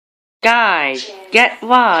Guys, guess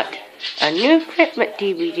what? A new Christmas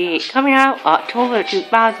DVD is coming out October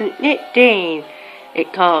 2018.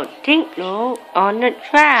 It's called Tinsel on the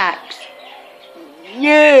Tracks.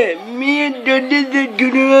 Yeah, me and Tinsel are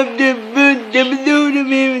gonna have the first episode of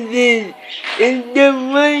everything. Is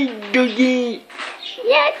that right, Doggy?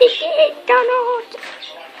 Yes, it is, Donald.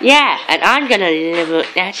 Yeah, and I'm gonna deliver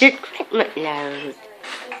that to Christmas load.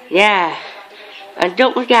 Yeah. And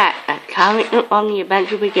don't forget that coming up on the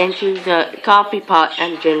event will begin to the coffee pot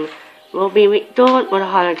engine will be restored for the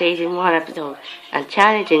holidays in one episode and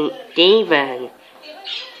challenging Steven.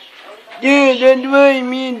 Yeah, that's right,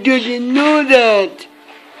 me and Tinsel know that.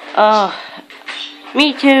 Oh,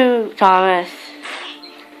 me too, Thomas.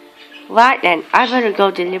 Right then, I better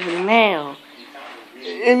go deliver the mail.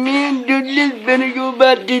 And me and Tinsel better go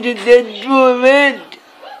back to the central event.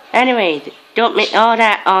 Anyways, don't miss all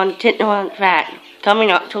that on Tinsel on the Track,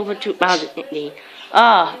 coming October 2018.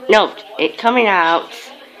 Oh, no, it's coming out.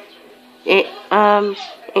 It's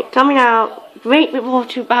coming out right before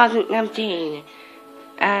 2019.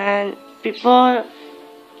 And before,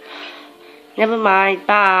 never mind,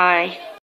 bye.